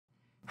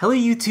Hello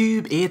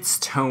YouTube, it's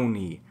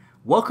Tony.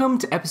 Welcome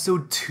to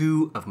episode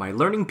 2 of my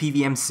Learning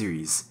PvM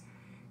series.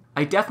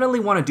 I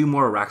definitely want to do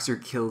more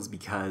Araxxor kills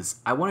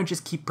because I want to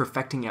just keep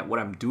perfecting at what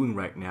I'm doing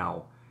right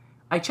now.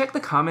 I checked the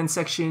comment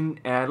section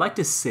and I'd like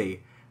to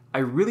say, I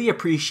really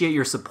appreciate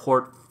your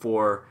support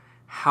for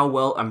how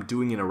well I'm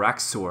doing in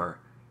Araxxor.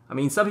 I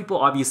mean, some people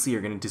obviously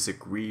are going to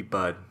disagree,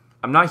 but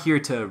I'm not here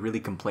to really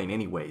complain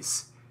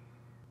anyways.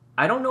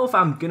 I don't know if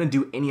I'm going to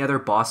do any other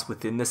boss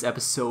within this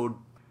episode.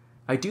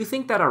 I do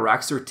think that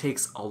Araxxor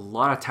takes a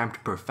lot of time to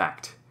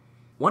perfect.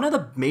 One of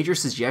the major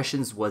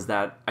suggestions was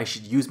that I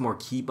should use more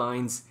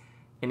keybinds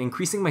and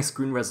increasing my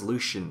screen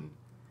resolution.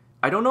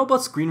 I don't know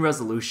about screen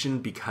resolution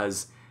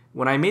because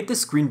when I made the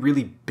screen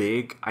really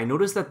big, I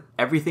noticed that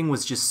everything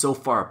was just so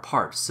far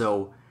apart,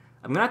 so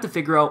I'm gonna have to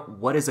figure out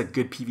what is a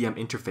good PvM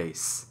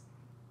interface.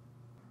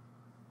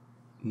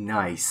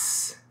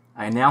 Nice.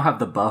 I now have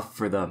the buff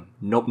for the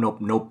nope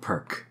nope nope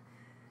perk.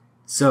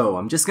 So,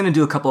 I'm just gonna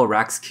do a couple of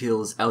Rax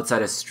kills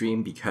outside of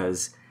stream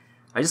because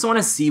I just want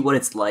to see what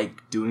it's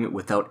like doing it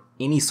without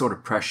any sort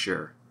of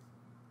pressure.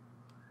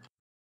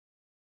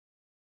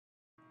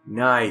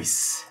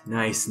 Nice,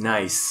 nice,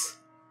 nice.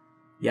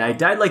 Yeah, I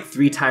died like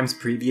 3 times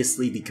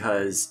previously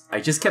because I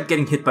just kept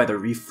getting hit by the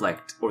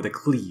reflect or the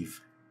cleave.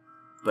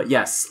 But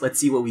yes, let's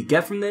see what we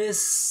get from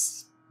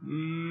this.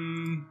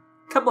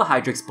 Couple of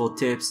Hydrix bolt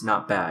tips,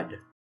 not bad.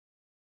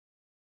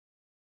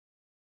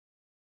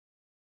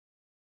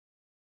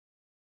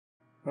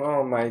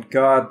 Oh my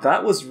god,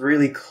 that was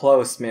really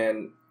close,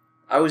 man.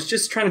 I was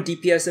just trying to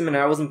DPS him and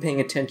I wasn't paying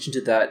attention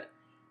to that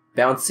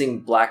bouncing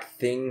black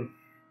thing.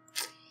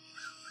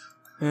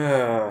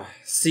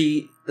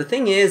 See, the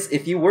thing is,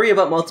 if you worry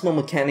about multiple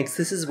mechanics,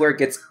 this is where it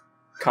gets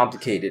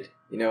complicated,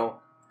 you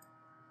know?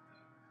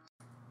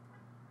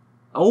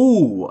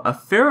 Oh, a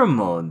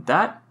pheromone.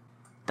 That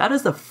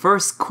is the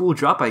first cool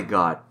drop I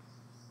got.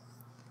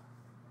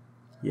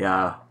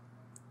 Yeah,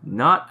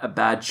 not a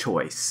bad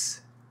choice.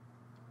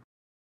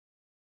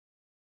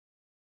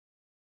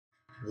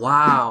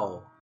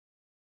 Wow.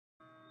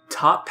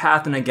 Top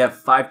path and I get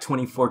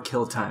 524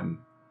 kill time.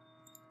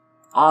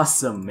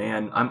 Awesome,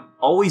 man. I'm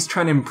always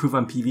trying to improve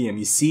on PvM,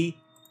 you see?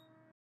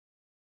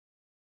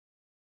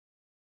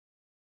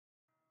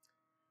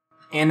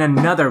 And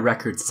another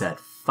record set,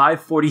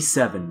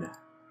 547.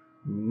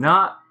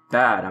 Not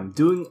bad, I'm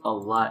doing a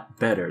lot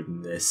better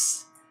than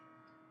this.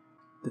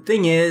 The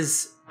thing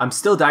is, I'm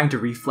still dying to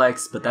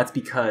reflex, but that's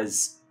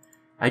because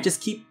I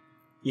just keep,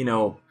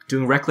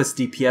 doing reckless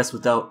DPS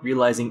without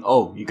realizing,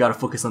 oh, you gotta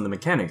focus on the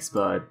mechanics,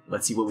 but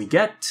let's see what we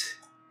get.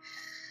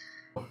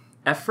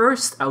 At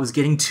first, I was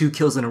getting 2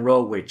 kills in a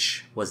row,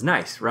 which was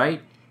nice,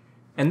 right?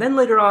 And then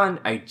later on,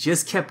 I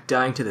just kept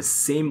dying to the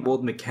same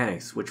old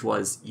mechanics, which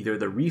was either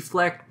the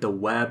reflect, the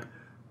web,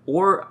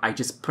 or I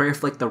just prayer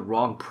flicked the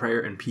wrong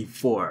prayer in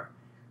P4.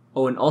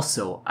 Oh, and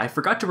also, I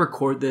forgot to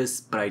record this,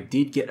 but I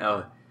did get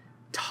a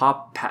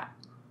top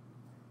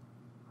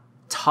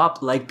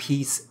leg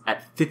piece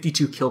at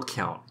 52 kill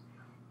count.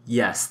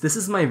 Yes, this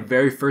is my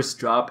very first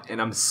drop, and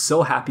I'm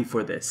so happy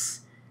for this.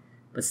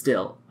 But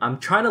still, I'm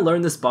trying to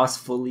learn this boss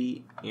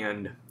fully,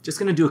 and just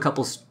gonna do a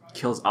couple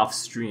kills off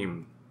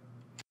stream.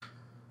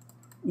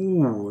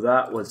 Ooh,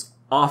 that was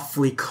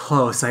awfully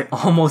close. I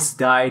almost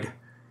died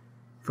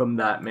from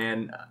that,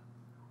 man.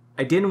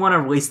 I didn't want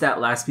to waste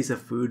that last piece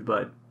of food,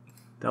 but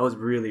that was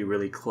really,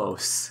 really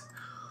close.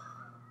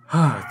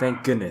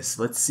 Thank goodness.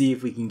 Let's see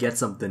if we can get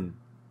something.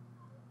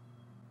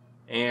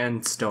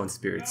 And stone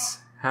spirits.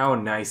 How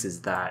nice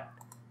is that?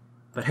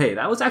 But hey,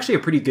 that was actually a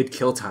pretty good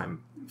kill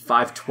time.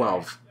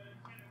 512.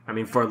 I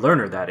mean, for a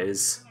learner, that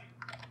is.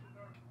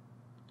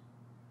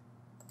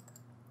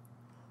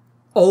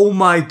 Oh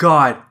my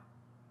god!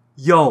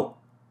 Yo!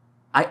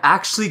 I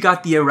actually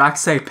got the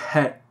Araxxor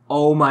pet.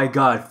 Oh my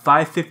god,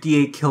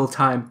 558 kill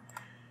time.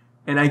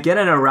 And I get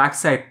an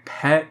Araxxor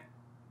pet?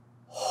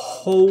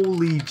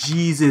 Holy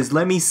Jesus,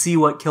 let me see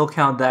what kill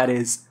count that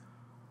is.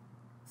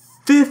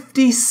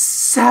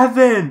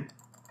 57!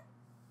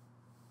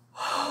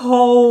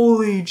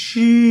 Holy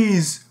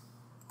jeez.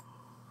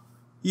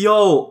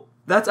 Yo,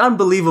 that's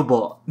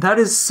unbelievable. That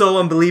is so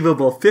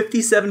unbelievable.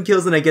 57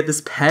 kills and I get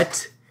this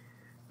pet?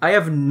 I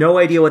have no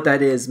idea what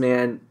that is,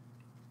 man.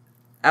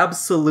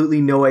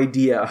 Absolutely no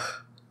idea.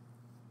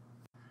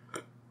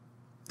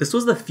 This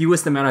was the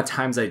fewest amount of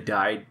times I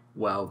died,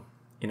 well,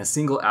 in a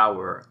single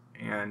hour,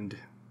 and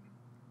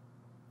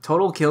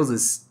total kills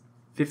is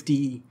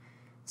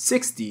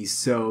 60,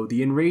 so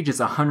the enrage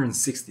is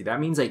 160. That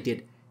means I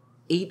did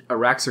 8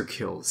 Araxxor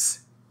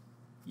kills.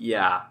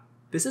 Yeah,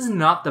 this is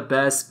not the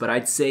best, but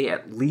I'd say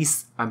at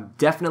least I'm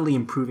definitely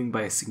improving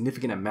by a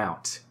significant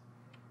amount.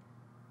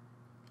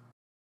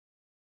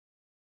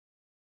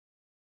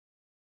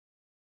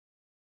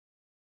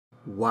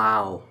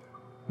 Wow,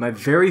 my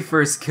very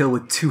first kill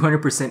with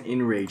 200%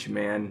 enrage,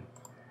 man.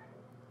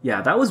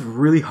 Yeah, that was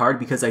really hard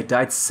because I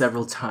died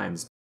several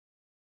times.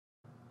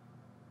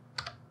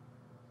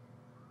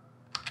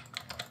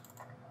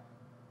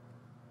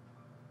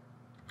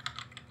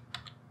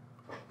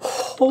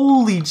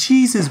 Holy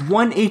Jesus,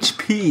 1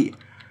 HP!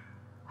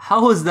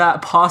 How is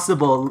that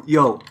possible?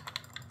 Yo.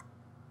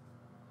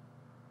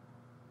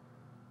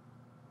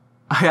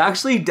 I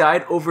actually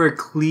died over a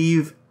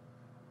cleave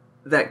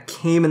that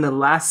came in the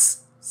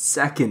last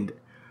second.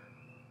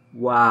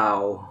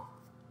 Wow.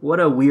 What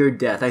a weird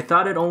death. I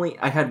thought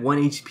I had 1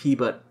 HP,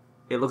 but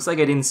it looks like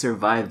I didn't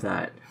survive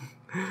that.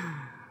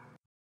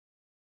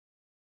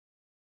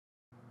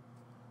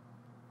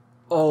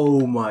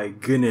 Oh my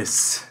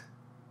goodness.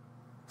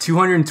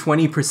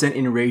 220%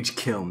 enrage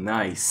kill.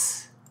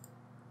 Nice.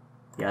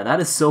 Yeah,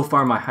 that is so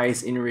far my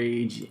highest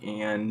enrage,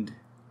 and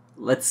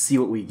let's see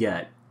what we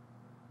get.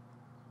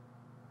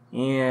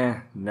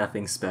 Yeah,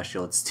 nothing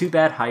special. It's too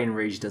bad high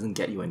enrage doesn't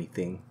get you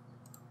anything.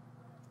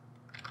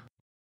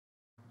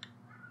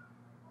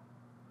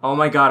 Oh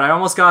my god, I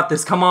almost got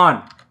this. Come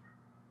on.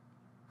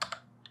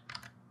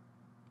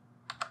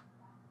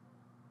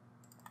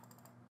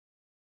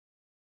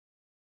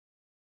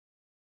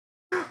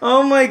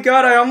 Oh my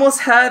god, I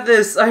almost had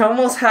this.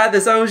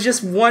 I was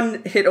just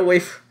one hit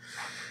away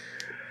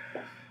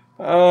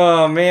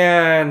Oh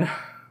man.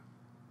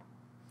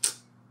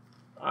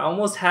 I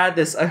almost had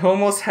this. I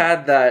almost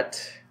had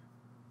that.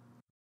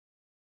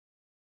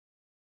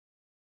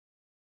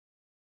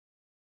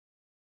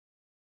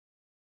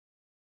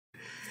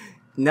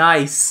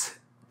 Nice.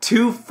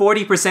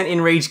 240%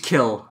 enrage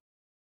kill.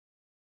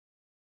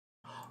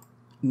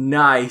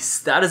 Nice.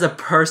 That is a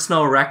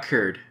personal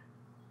record.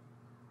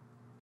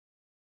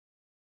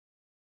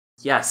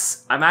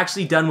 Yes, I'm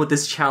actually done with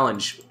this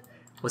challenge.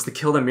 Was to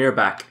kill the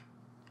mirrorback.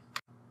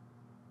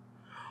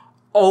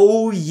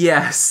 Oh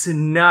yes,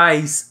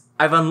 nice.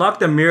 I've unlocked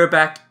the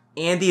mirrorback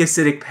and the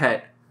acidic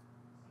pet.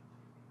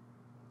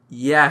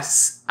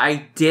 Yes,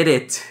 I did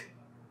it.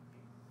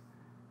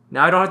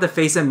 Now I don't have to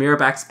face a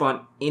mirrorback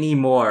spawn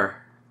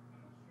anymore.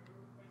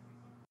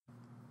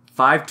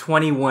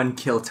 521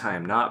 kill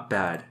time, not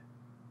bad.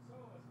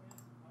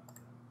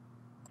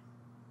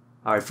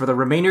 Alright, for the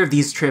remainder of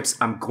these trips,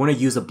 I'm going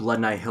to use a Blood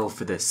Knight Hill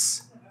for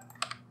this.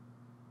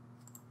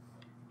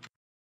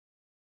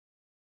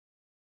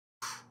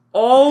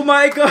 Oh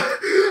my god!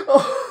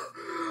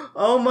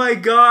 Oh my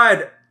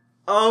god!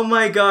 Oh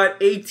my god,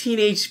 18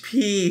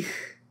 HP!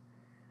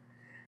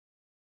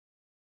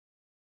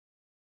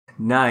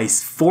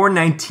 Nice,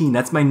 419,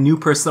 that's my new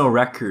personal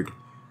record.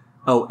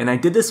 Oh, and I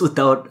did this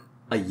without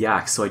a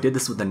yak, so I did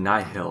this with a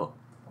Nihil.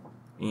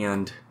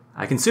 And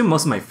I consumed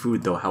most of my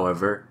food though,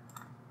 however.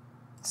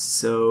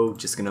 So,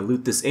 just gonna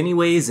loot this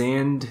anyways,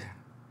 and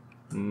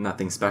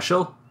nothing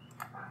special.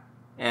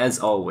 As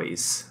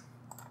always.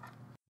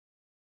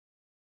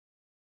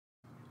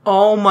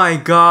 Oh my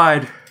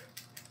god!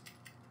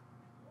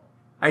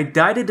 I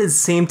died at the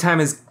same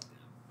time as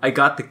I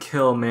got the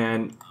kill,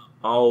 man.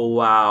 Oh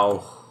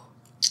wow.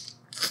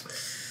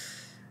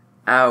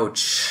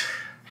 Ouch.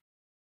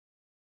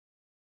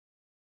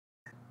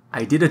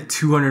 I did a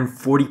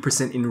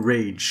 240%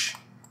 enrage.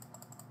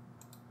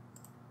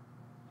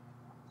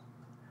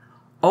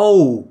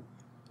 Oh,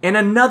 and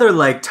another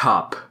leg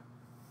top.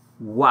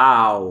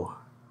 Wow.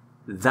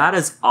 That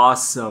is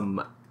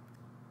awesome.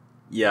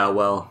 Yeah,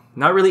 well,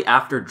 not really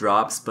after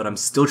drops, but I'm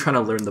still trying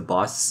to learn the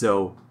boss,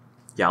 so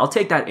yeah, I'll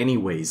take that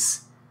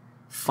anyways.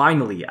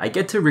 Finally, I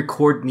get to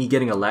record me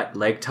getting a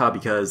leg top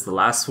because the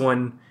last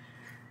one,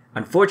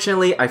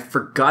 unfortunately, I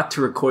forgot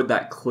to record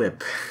that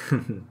clip.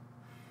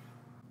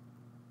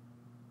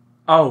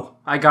 Oh,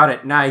 I got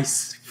it.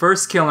 Nice.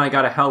 First kill and I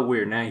got a Hell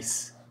Weir.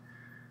 Nice.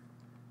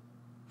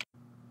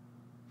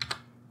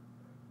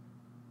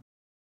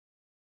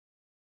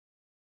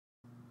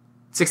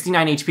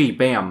 $69 HP.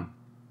 Bam.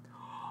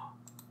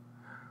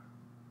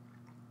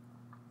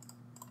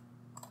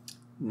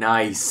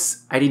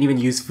 Nice. I didn't even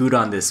use food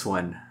on this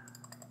one.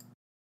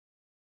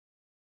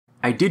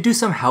 I did do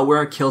some Hell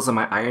Weir kills on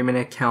my Iron Man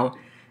account,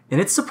 and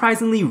it's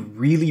surprisingly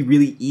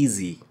really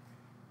easy.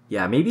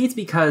 Yeah, maybe it's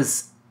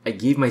because I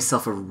gave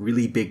myself a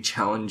really big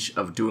challenge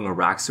of doing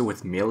Araxxor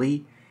with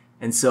melee,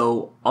 and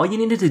so all you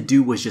needed to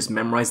do was just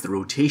memorize the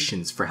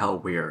rotations for Hell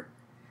Weir.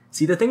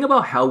 See, the thing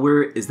about Hell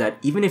Weir is that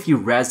even if you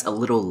res a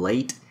little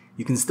late,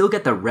 you can still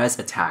get the res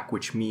attack,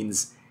 which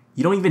means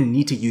you don't even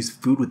need to use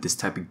food with this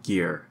type of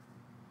gear.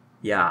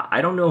 Yeah, I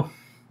don't know.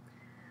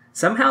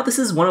 Somehow this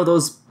is one of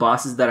those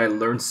bosses that I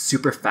learned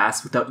super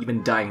fast without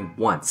even dying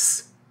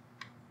once.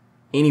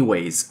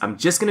 Anyways, I'm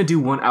just gonna do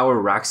 1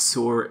 hour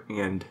Araxxor,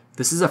 and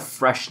this is a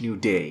fresh new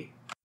day.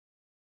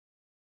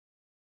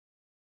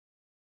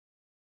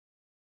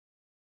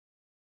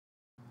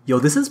 Yo,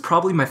 this is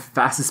probably my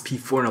fastest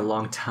P4 in a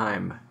long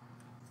time.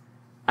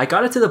 I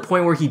got it to the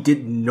point where he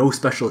did no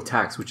special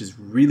attacks, which is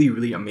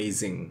really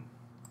amazing.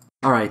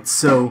 Alright,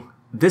 so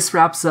this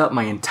wraps up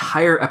my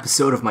entire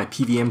episode of my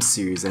PvM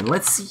series, and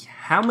let's see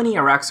how many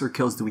Araxxor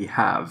kills do we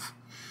have.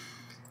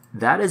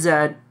 That is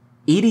at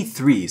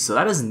 83, so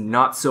that is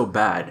not so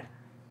bad.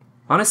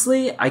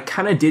 Honestly, I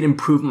kinda did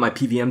improve my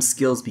PvM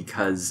skills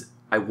because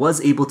I was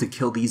able to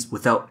kill these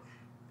without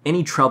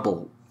any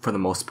trouble for the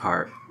most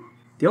part.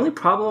 The only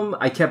problem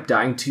I kept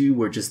dying to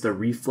were just the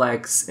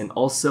reflex, and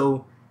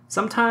also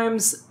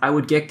sometimes I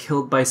would get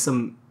killed by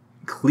some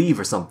cleave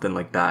or something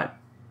like that.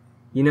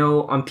 You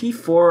know, on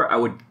P4 I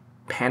would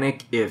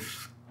panic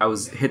if I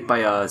was hit by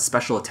a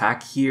special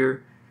attack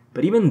here,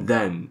 but even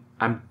then,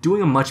 I'm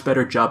doing a much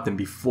better job than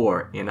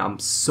before, and I'm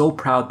so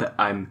proud that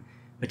I'm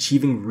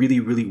achieving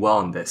really well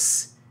on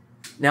this.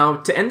 Now,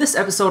 to end this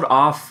episode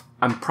off,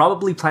 I'm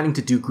probably planning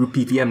to do group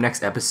PvM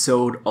next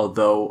episode,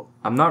 although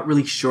I'm not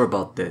really sure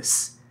about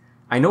this.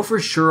 I know for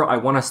sure I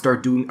want to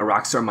start doing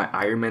Araxxor on my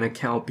Iron Man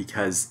account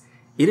because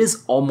it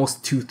is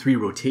almost 2-3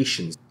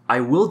 rotations. I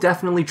will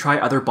definitely try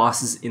other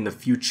bosses in the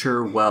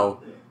future.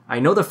 Well, I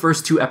know the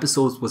first 2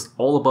 episodes was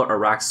all about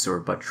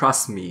Araxxor, but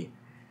trust me,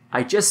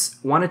 I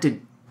just wanted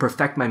to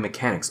perfect my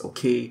mechanics,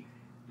 okay?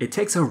 It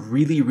takes a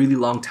really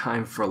long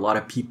time for a lot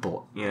of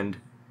people, and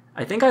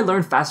I think I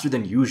learned faster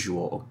than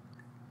usual.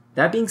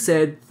 That being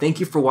said, thank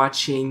you for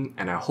watching,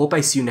 and I hope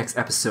I see you next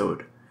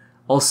episode.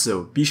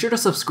 Also, be sure to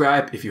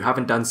subscribe if you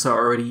haven't done so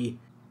already,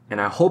 and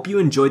I hope you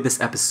enjoyed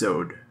this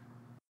episode.